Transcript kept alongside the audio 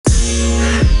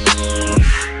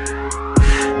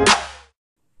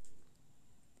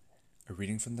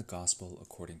reading from the Gospel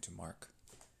according to Mark.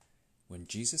 When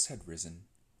Jesus had risen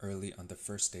early on the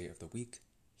first day of the week,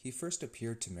 he first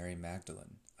appeared to Mary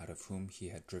Magdalene, out of whom he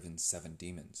had driven 7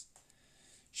 demons.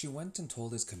 She went and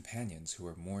told his companions who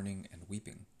were mourning and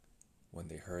weeping. When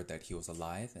they heard that he was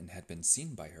alive and had been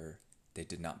seen by her, they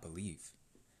did not believe.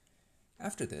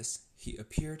 After this, he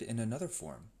appeared in another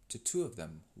form to 2 of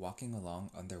them walking along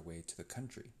on their way to the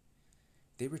country.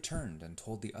 They returned and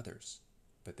told the others,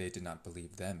 but they did not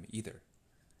believe them either.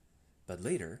 But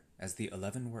later, as the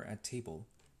 11 were at table,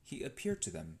 he appeared to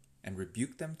them and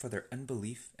rebuked them for their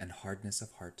unbelief and hardness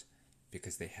of heart,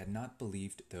 because they had not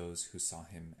believed those who saw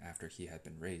him after he had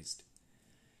been raised.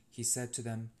 He said to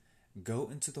them, "Go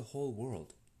into the whole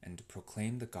world and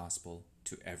proclaim the gospel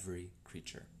to every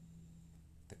creature."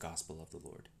 The Gospel of the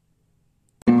Lord.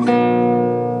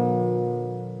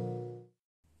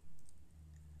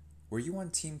 Were you on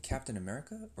Team Captain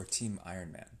America or Team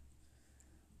Iron Man?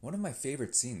 One of my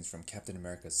favorite scenes from Captain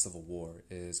America's Civil War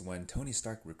is when Tony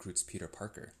Stark recruits Peter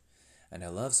Parker, and I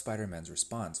love Spider-Man's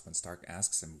response when Stark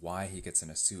asks him why he gets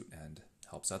in a suit and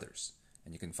helps others,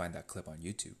 and you can find that clip on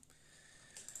YouTube.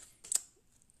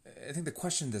 I think the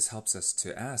question this helps us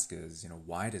to ask is,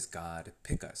 why does God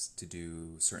pick us to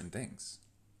do certain things?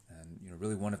 And,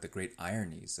 really one of the great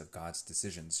ironies of God's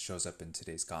decisions shows up in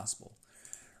today's gospel.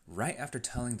 Right after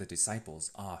telling the disciples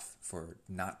off for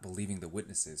not believing the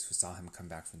witnesses who saw him come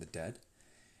back from the dead,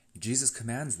 Jesus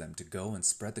commands them to go and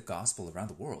spread the gospel around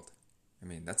the world.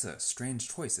 That's a strange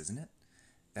choice, isn't it?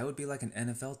 That would be like an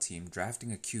NFL team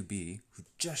drafting a QB who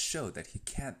just showed that he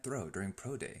can't throw during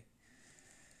pro day.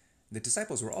 The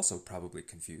disciples were also probably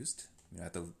confused.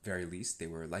 At the very least, they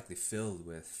were likely filled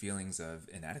with feelings of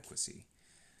inadequacy.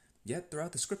 Yet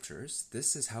throughout the scriptures,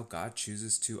 this is how God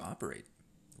chooses to operate.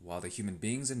 While the human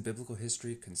beings in biblical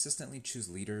history consistently choose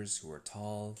leaders who are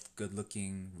tall,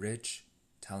 good-looking, rich,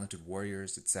 talented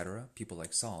warriors, etc., people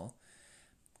like Saul,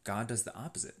 God does the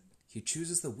opposite. He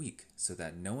chooses the weak so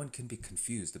that no one can be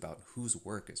confused about whose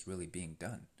work is really being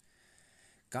done.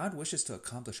 God wishes to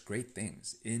accomplish great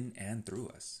things in and through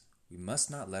us. We must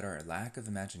not let our lack of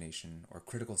imagination or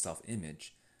critical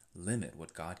self-image limit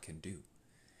what God can do.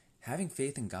 Having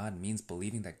faith in God means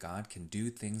believing that God can do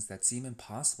things that seem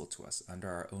impossible to us under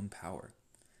our own power.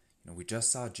 We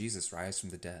just saw Jesus rise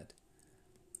from the dead.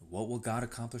 What will God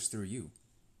accomplish through you?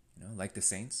 Like the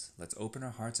saints, let's open our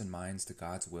hearts and minds to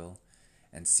God's will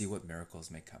and see what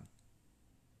miracles may come.